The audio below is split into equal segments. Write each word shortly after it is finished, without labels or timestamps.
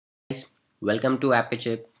Welcome to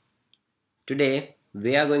Appychip. Today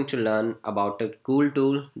we are going to learn about a cool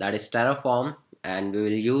tool that is Terraform, and we will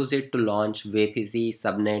use it to launch VPC,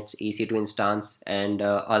 subnets, EC2 instance and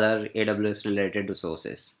other AWS related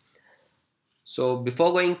resources. So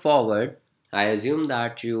before going forward, I assume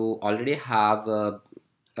that you already have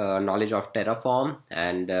knowledge of Terraform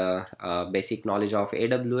and basic knowledge of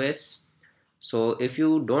AWS. So if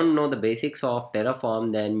you don't know the basics of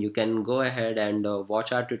Terraform, then you can go ahead and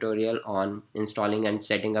watch our tutorial on installing and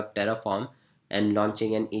setting up Terraform and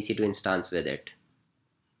launching an EC2 instance with it.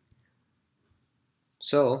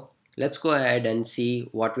 So let's go ahead and see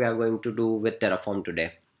what we are going to do with Terraform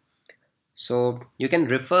today. So you can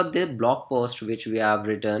refer the blog post which we have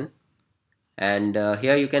written, and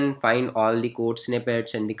here you can find all the code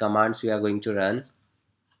snippets and the commands we are going to run.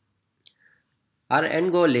 Our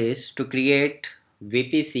end goal is to create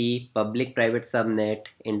VPC, public private subnet,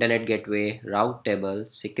 internet gateway, route table,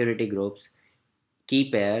 security groups,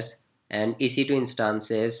 key pairs, and EC2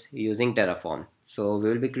 instances using Terraform. So we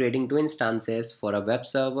will be creating two instances for a web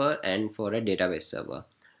server and for a database server.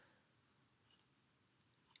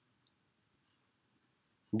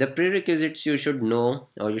 The prerequisites you should know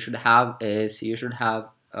or you should have is you should have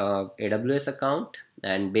AWS account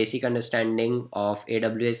and basic understanding of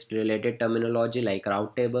AWS related terminology like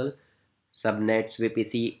route table, subnets,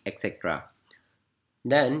 VPC, etc.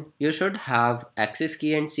 Then you should have access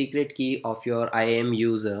key and secret key of your IAM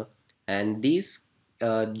user, and these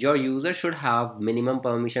your user should have minimum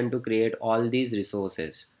permission to create all these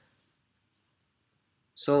resources.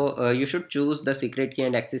 So you should choose the secret key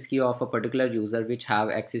and access key of a particular user which have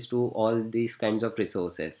access to all these kinds of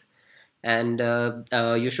resources, and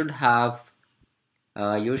you should have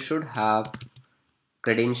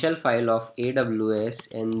credential file of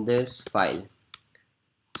AWS in this file.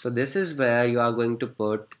 So this is where you are going to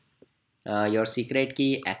put your secret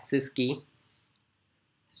key, access key.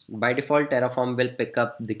 By default, Terraform will pick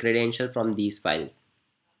up the credential from these files.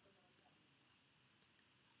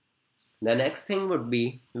 The next thing would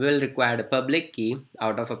be we will require a public key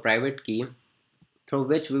out of a private key through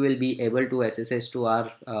which we will be able to SSH to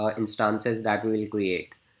our instances that we will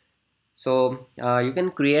create. So you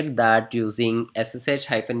can create that using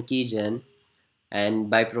SSH-keygen and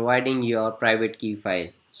by providing your private key file.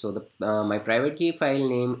 So my private key file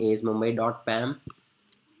name is mumbai.pam,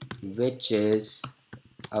 which is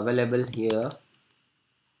available here,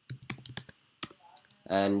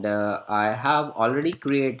 and I have already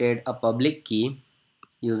created a public key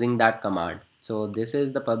using that command. So this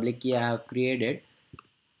is the public key I have created.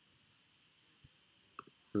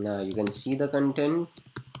 Now you can see the content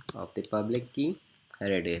of the public key.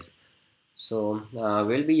 Here it is. So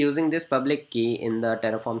we'll be using this public key in the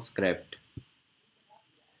Terraform script.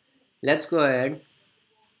 Let's go ahead.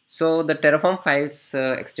 So the Terraform files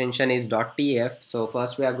extension is .tf. So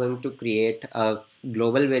first we are going to create a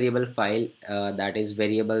global variable file that is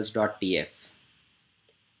variables.tf.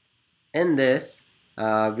 In this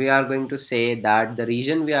we are going to say that the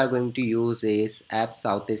region we are going to use is app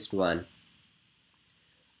southeast 1.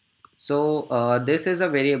 So this is a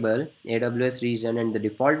variable AWS region and the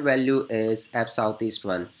default value is app southeast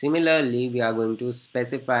 1. Similarly, we are going to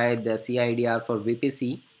specify the CIDR for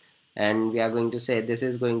VPC, and we are going to say this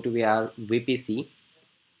is going to be our VPC,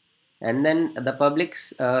 and then the public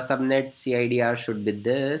subnet CIDR should be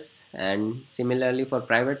this, and similarly for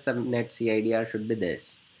private subnet CIDR should be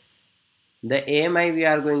this. The AMI we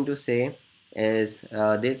are going to say is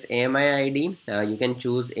this AMI ID. You can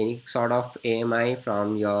choose any sort of AMI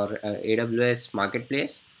from your AWS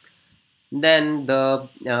marketplace. Then the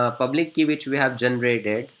public key which we have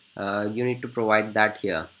generated, you need to provide that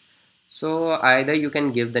here. So either you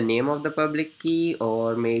can give the name of the public key,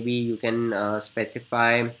 or maybe you can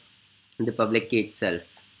specify the public key itself.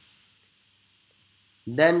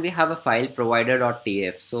 Then we have a file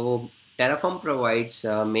provider.tf. So Terraform provides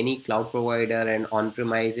many cloud provider and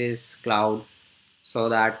on-premises cloud, so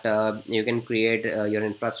that you can create your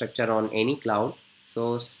infrastructure on any cloud.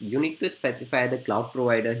 So you need to specify the cloud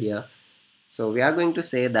provider here. So we are going to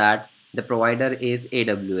say that the provider is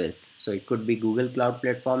AWS. So it could be Google Cloud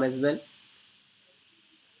Platform as well.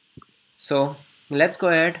 So let's go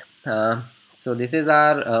ahead. So this is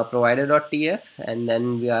our provider.tf, and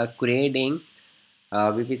then we are creating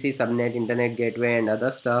VPC, subnet, internet gateway and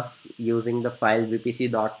other stuff using the file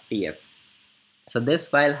vpc.tf. So this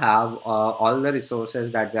file have all the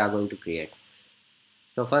resources that we are going to create.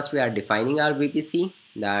 So first we are defining our VPC,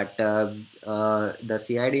 that the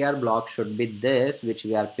CIDR block should be this, which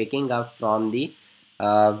we are picking up from the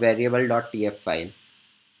variable.tf file,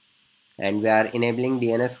 and we are enabling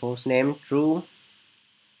DNS hostname true,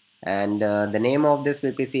 and the name of this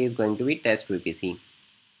VPC is going to be test VPC.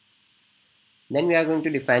 Then we are going to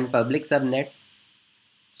define public subnet.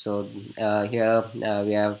 So here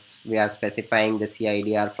we are specifying the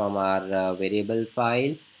CIDR from our variable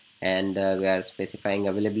file, and we are specifying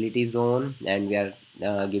availability zone, and we are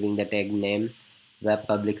giving the tag name web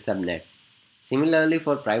public subnet. Similarly,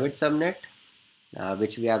 for private subnet,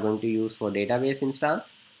 which we are going to use for database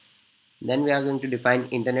instance, then we are going to define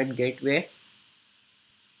internet gateway,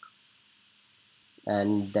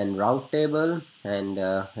 and then route table, and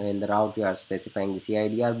in the route we are specifying the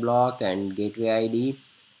CIDR block and gateway ID.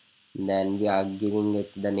 Then we are giving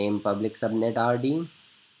it the name public subnet RD.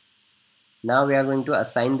 Now we are going to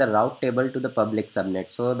assign the route table to the public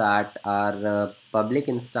subnet so that our public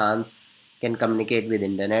instance can communicate with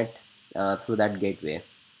internet through that gateway.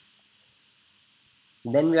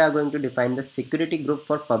 Then we are going to define the security group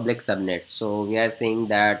for public subnet. So we are saying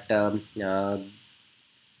that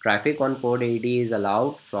traffic on port 80 is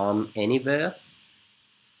allowed from anywhere,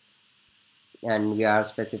 and we are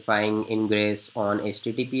specifying ingress on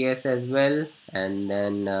HTTPS as well, and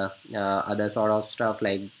then other sort of stuff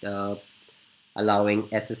like allowing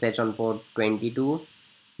SSH on port 22.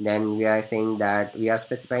 Then we are saying that we are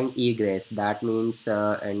specifying egress, that means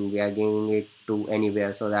and we are giving it to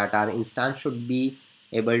anywhere so that our instance should be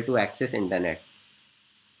able to access internet.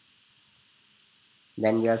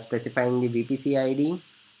 Then we are specifying the VPC ID,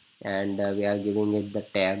 and we are giving it the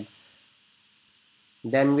tag.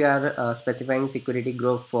 Then we are specifying security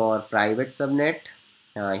group for private subnet.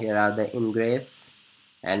 Here are the ingress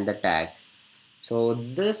and the tags. So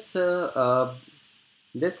this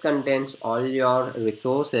contains all your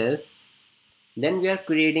resources. Then we are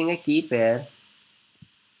creating a key pair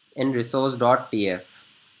in resource.tf.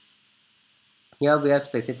 Here we are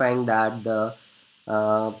specifying that the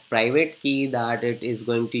private key that it is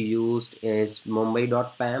going to use is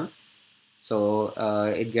mumbai.pam. So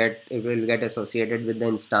it will get associated with the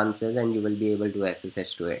instances, and you will be able to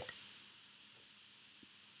SSH to it.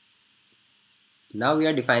 Now we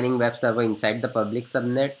are defining web server inside the public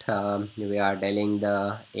subnet. We are telling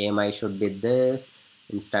the AMI should be this,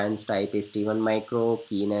 instance type is T1 micro,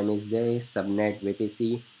 key name is this, subnet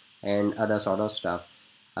VPC, and other sort of stuff.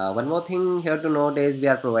 One more thing here to note is we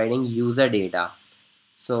are providing user data.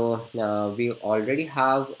 So we already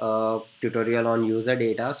have a tutorial on user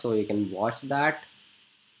data, so you can watch that,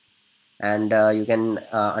 and you can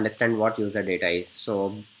understand what user data is.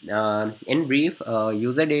 So in brief,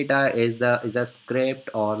 user data is a script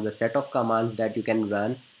or the set of commands that you can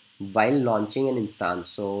run while launching an instance.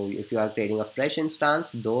 So if you are creating a fresh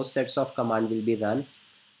instance, those sets of command will be run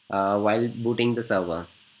while booting the server.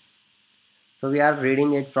 So we are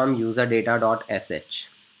reading it from userdata.sh.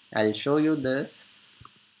 I'll show you this.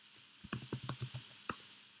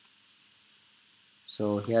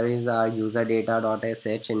 So here is our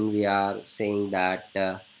userdata.sh, and we are saying that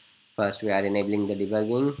first we are enabling the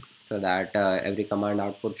debugging so that every command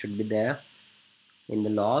output should be there in the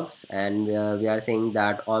logs, and we are saying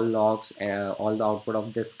that all logs, all the output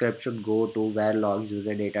of the script should go to where logs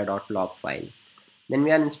userdata.log file. Then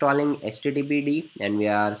we are installing httpd, and we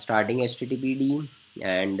are starting httpd,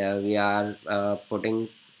 and we are putting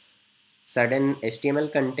certain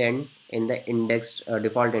HTML content in the index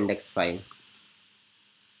default index file.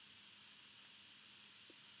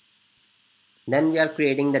 Then we are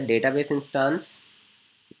creating the database instance,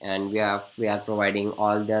 and we are providing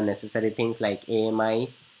all the necessary things like AMI,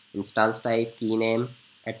 instance type, key name,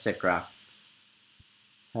 etc.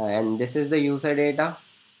 And this is the user data.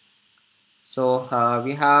 So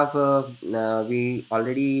we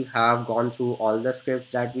already have gone through all the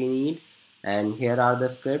scripts that we need, and here are the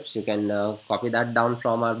scripts. You can copy that down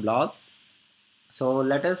from our blog. So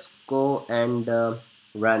let us go and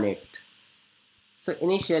run it. So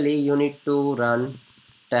initially you need to run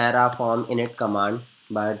Terraform init command,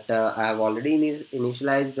 but I have already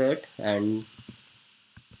initialized it, and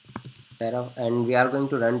we are going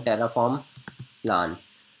to run Terraform plan.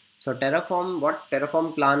 So what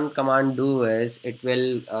Terraform plan command do is it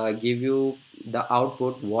will give you the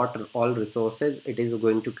output what all resources it is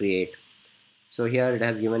going to create. So here it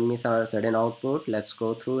has given me some certain output. Let's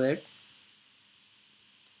go through it.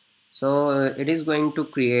 So it is going to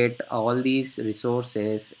create all these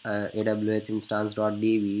resources, AWS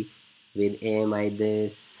instance.db with AMI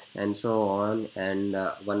this and so on, and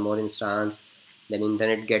one more instance, then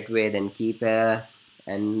internet gateway, then key pair,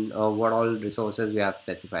 and what all resources we have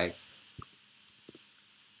specified.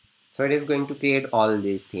 So it is going to create all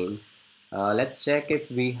these things. Let's check if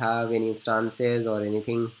we have any instances or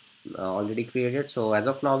anything already created. So as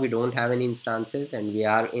of now we don't have any instances, and we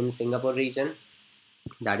are in Singapore region,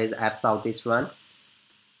 that is app southeast one.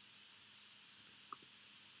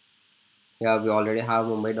 Here we already have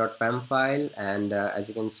mumbai.pem file, and as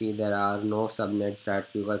you can see, there are no subnets that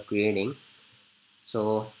we were creating.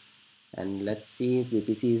 So, and let's see if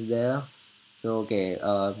VPC is there. So okay,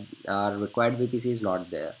 our required VPC is not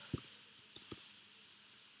there.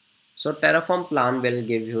 So Terraform plan will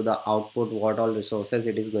give you the output, what all resources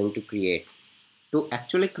it is going to create. To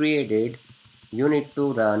actually create it, you need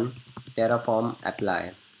to run Terraform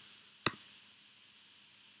apply.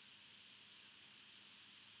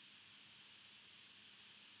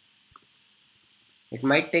 It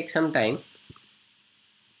might take some time.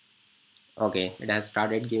 Okay, it has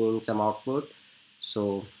started giving some output.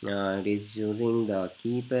 So it is using the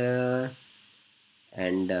key pair,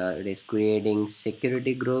 and it is creating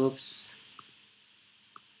security groups,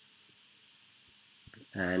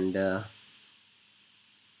 and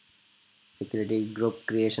security group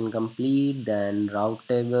creation complete, then route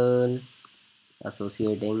table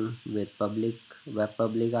associating with public web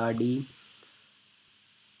public RD.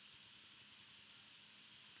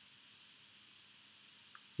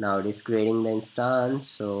 Now it is creating the instance.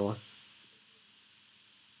 So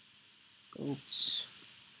oops.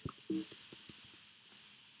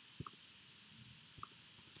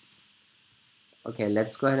 Okay,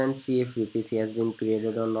 let's go ahead and see if VPC has been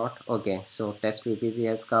created or not. Okay, so test VPC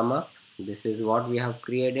has come up. This is what we have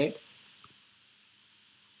created.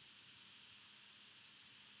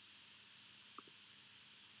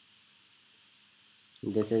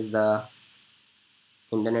 This is the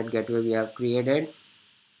internet gateway we have created.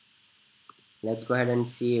 Let's go ahead and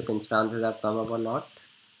see if instances have come up or not.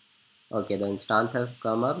 Okay, the instance has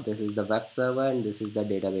come up. This is the web server and this is the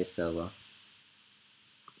database server.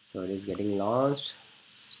 So it is getting launched.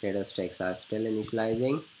 Status checks are still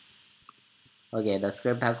initializing. Okay, the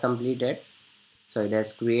script has completed. So it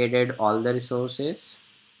has created all the resources.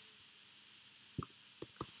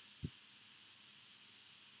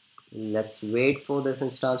 Let's wait for this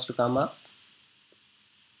instance to come up.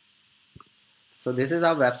 So this is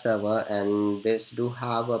our web server, and this do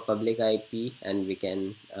have a public IP, and we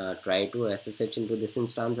can try to SSH into this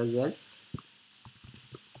instance as well.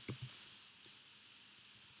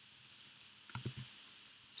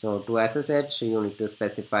 So to SSH, you need to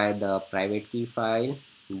specify the private key file,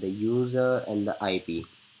 the user, and the IP.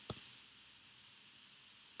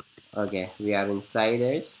 Okay, we are inside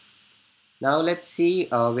it. Now let's see,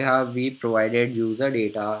 we provided user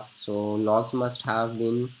data, so logs must have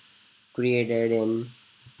been created in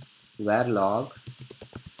var log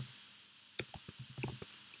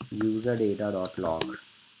user data.log.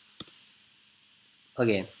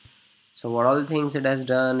 Okay, so what all things it has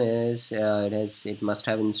done is it must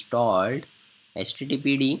have installed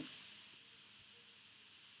httpd.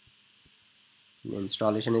 The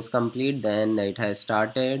installation is complete, then it has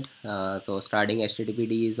started. So starting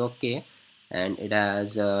httpd is okay, and it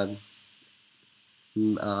has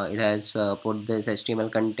put this HTML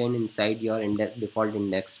content inside your default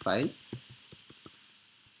index file.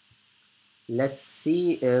 Let's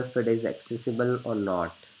see if it is accessible or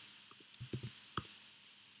not.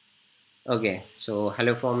 Okay, so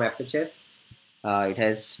hello from Appychip. It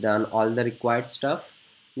has done all the required stuff.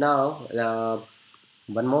 Now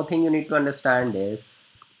one more thing you need to understand is,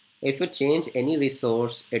 if you change any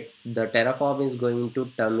resource, the Terraform is going to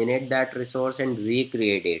terminate that resource and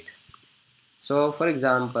recreate it. So for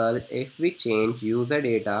example, if we change user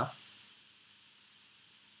data,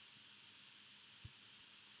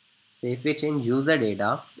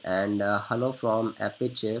 and hello from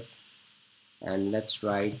Appychip, and let's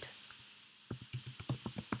write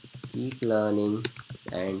keep learning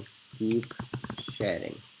and keep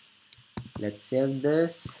sharing. Let's save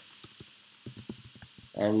this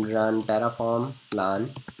and run Terraform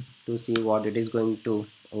plan to see what it is going to.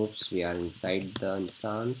 Oops, we are inside the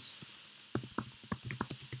instance.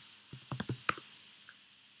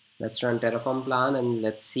 Let's run Terraform plan and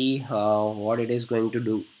let's see what it is going to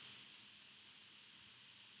do.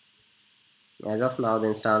 As of now, the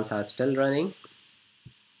instance are still running.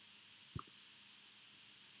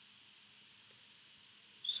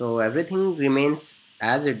 So everything remains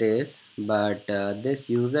as it is, but this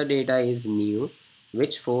user data is new,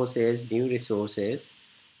 which forces new resources.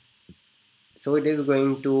 So it is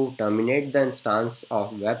going to terminate the instance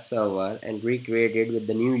of web server and recreate it with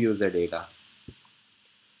the new user data.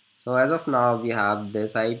 So as of now, we have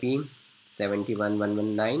this IP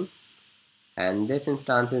 71.119, and this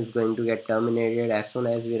instance is going to get terminated as soon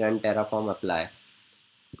as we run Terraform apply.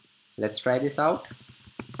 Let's try this out.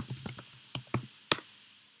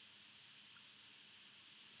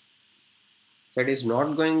 So it is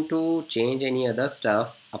not going to change any other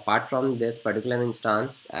stuff apart from this particular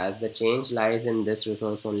instance, as the change lies in this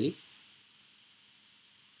resource only.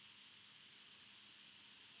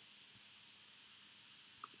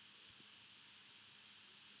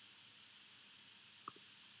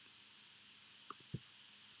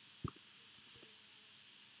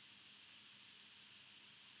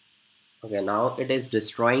 Okay, now it is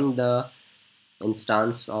destroying the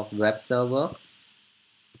instance of web server.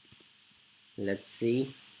 Let's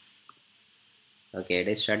see. Okay, it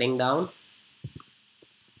is shutting down.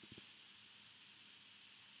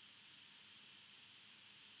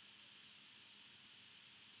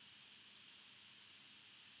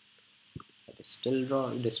 It is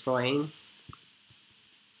still destroying.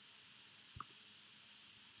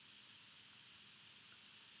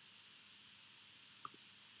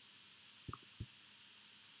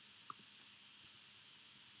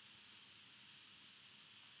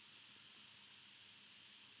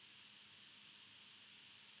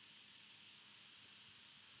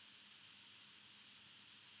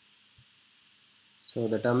 So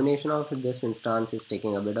the termination of this instance is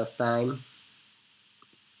taking a bit of time.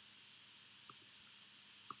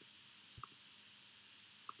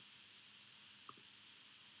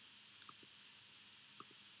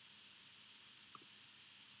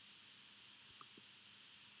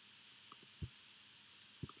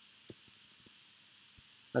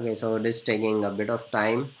 Okay, so it is taking a bit of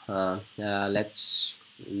time. Let's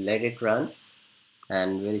let it run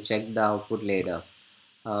and we'll check the output later.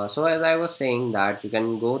 So as I was saying that you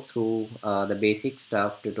can go through the basic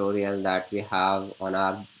stuff tutorial that we have on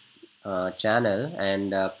our channel,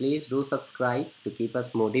 and please do subscribe to keep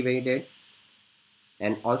us motivated,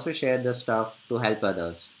 and also share the stuff to help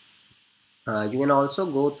others. You can also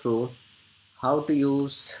go through how to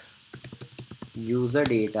use user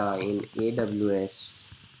data in AWS.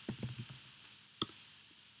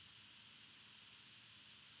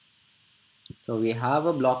 So we have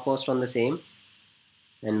a blog post on the same,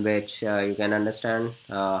 in which you can understand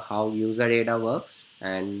how user data works,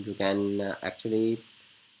 and you can actually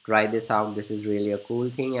try this out. This is really a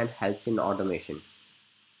cool thing and helps in automation.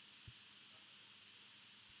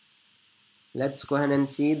 Let's go ahead and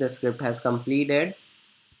see the script has completed.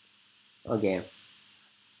 Okay,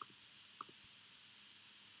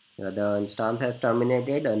 the instance has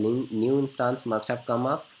terminated. A new instance must have come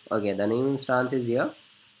up. Okay, the new instance is here.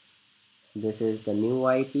 This is the new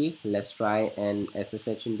IP. Let's try and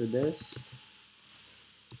SSH into this.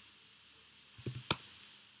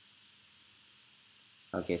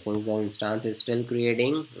 Okay, since the instance is still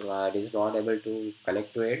creating, it is not able to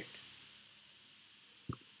connect to it.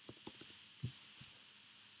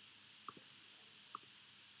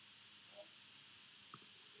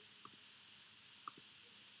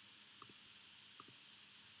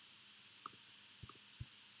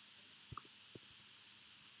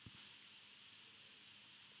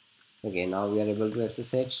 Okay, now we are able to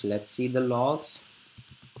SSH. Let's see the logs.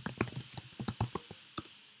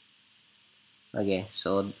 Okay,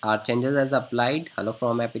 so our changes as applied. Hello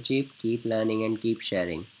from Appychip. Keep learning and keep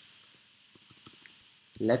sharing.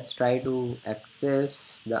 Let's try to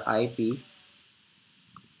access the IP.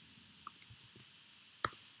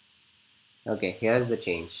 Okay, here's the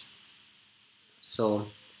change. So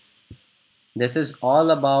this is all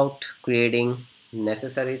about creating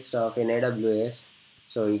necessary stuff in AWS.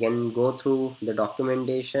 So you can go through the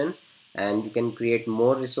documentation and you can create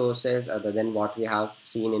more resources other than what we have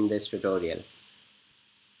seen in this tutorial.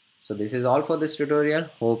 So this is all for this tutorial.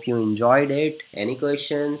 Hope you enjoyed it. Any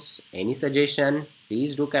questions, any suggestion,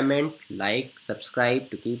 please do comment, like, subscribe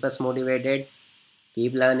to keep us motivated.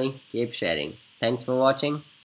 Keep learning, keep sharing. Thanks for watching.